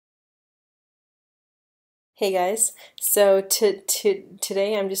Hey guys, so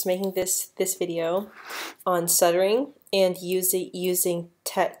today I'm just making this video on stuttering and using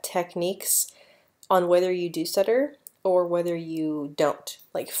techniques on whether you do stutter or whether you don't.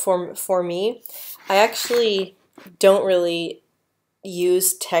 Like for me, I actually don't really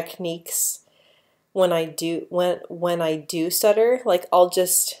use techniques when I do stutter. Like I'll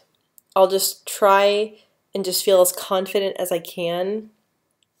just try and just feel as confident as I can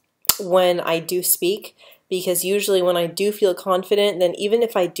when I do speak, because usually when I do feel confident, then even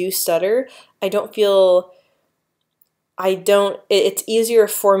if I do stutter, it's easier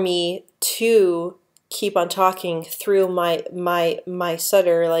for me to keep on talking through my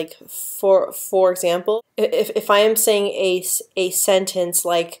stutter. Like for example, if I am saying a sentence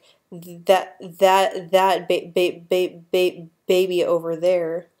like that baby over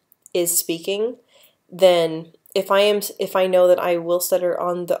there is speaking, then if I know that I will stutter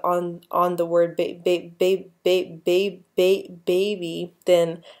on the word baby,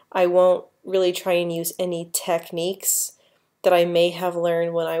 then I won't really try and use any techniques that I may have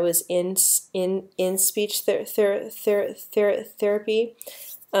learned when I was in speech therapy.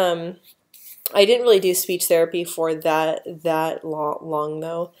 I didn't really do speech therapy for that long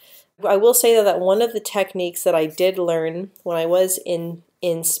though. I will say that one of the techniques that I did learn when I was in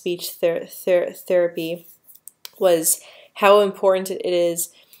speech therapy was how important it is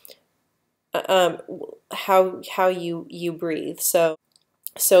how you breathe. So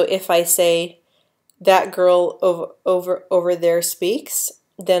if I say that girl over there speaks,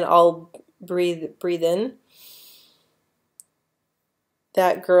 then I'll breathe in.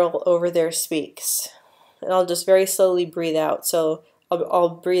 That girl over there speaks, and I'll just very slowly breathe out. So I'll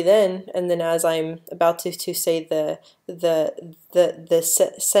breathe in, and then as I'm about to say the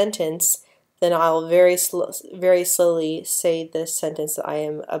sentence, then I'll very slowly say the sentence that I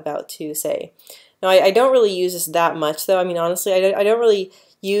am about to say. Now I don't really use this that much though. I mean, honestly, I don't really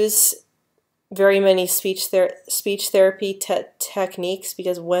use very many speech therapy techniques,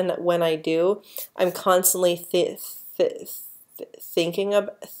 because when I do, I'm constantly thinking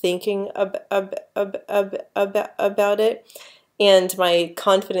about it, and my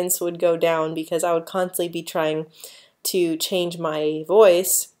confidence would go down because I would constantly be trying to change my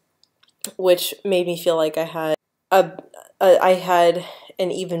voice, which made me feel like I had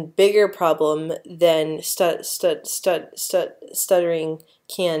an even bigger problem than stuttering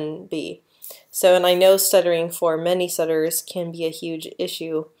can be. So, and I know stuttering for many stutterers can be a huge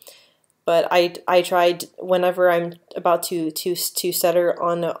issue, but I tried, whenever I'm about to stutter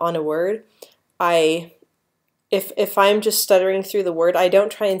on a word, if I'm just stuttering through the word, I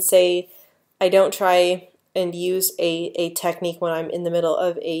don't try and use a technique when I'm in the middle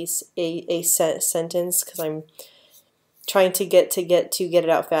of a sentence, because I'm trying to get it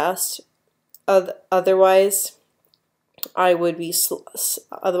out fast. Otherwise,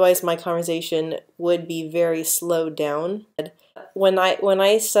 otherwise my conversation would be very slowed down. When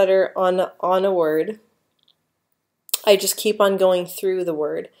I stutter on a word, I just keep on going through the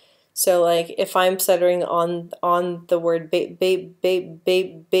word. So like if I'm stuttering on the word baby,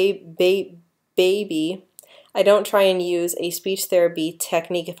 I don't try and use a speech therapy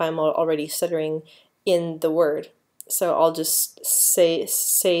technique if I'm already stuttering in the word. So I'll just say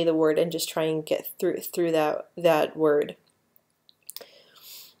the word and just try and get through that word.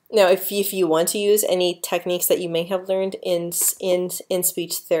 Now, if you want to use any techniques that you may have learned in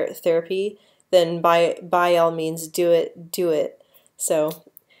speech therapy, then by all means do it. So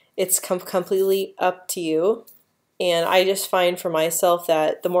it's completely up to you. And I just find for myself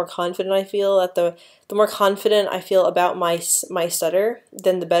that the more confident I feel, the more confident I feel about my stutter,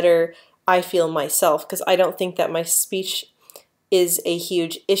 then the better I feel myself, because I don't think that my speech is a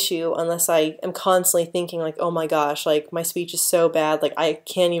huge issue unless I am constantly thinking like, oh my gosh, like my speech is so bad, like I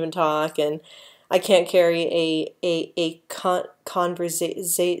can't even talk and I can't carry a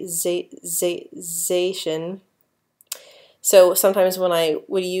conversation. So sometimes when I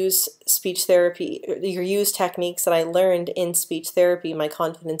would use speech therapy or use techniques that I learned in speech therapy, my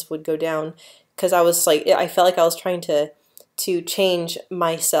confidence would go down, because I felt like I was trying to change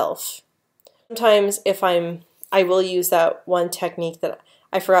myself. Sometimes I will use that one technique that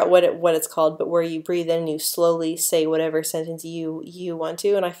I forgot what it's called, but where you breathe in and you slowly say whatever sentence you want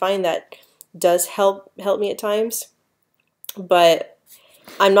to, and I find that does help me at times, but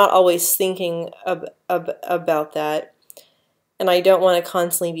I'm not always thinking about that, and I don't want to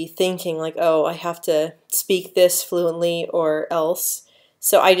constantly be thinking like, oh, I have to speak this fluently or else.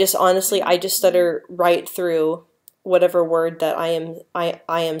 So I just stutter right through whatever word that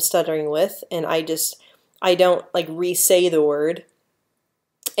I am stuttering with, and I don't like re-say the word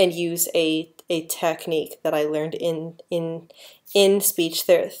and use a a technique that I learned in speech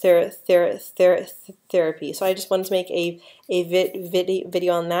therapy. So I just wanted to make a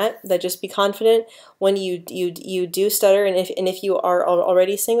video on that. That just be confident when you do stutter, and if you are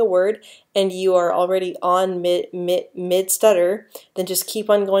already saying a word and you are already on mid stutter, then just keep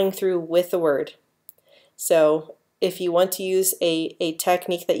on going through with the word. So if you want to use a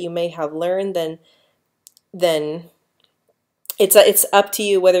technique that you may have learned, then it's up to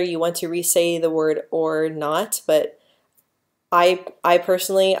you whether you want to re-say the word or not. But I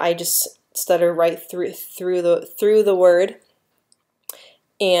personally, I just stutter right through the word,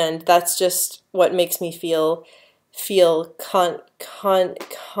 and that's just what makes me feel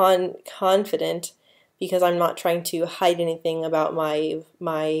confident, because I'm not trying to hide anything about my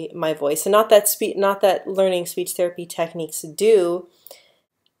voice. And not that learning speech therapy techniques do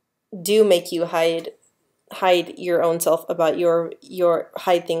make you hide your own self, about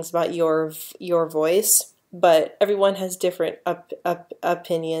hide things about your voice, but everyone has different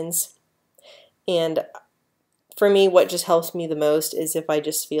opinions. And for me, what just helps me the most is if I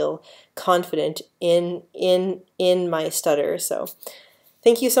just feel confident in my stutter. So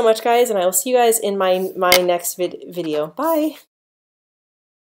thank you so much, guys, and I will see you guys in my next video. Bye.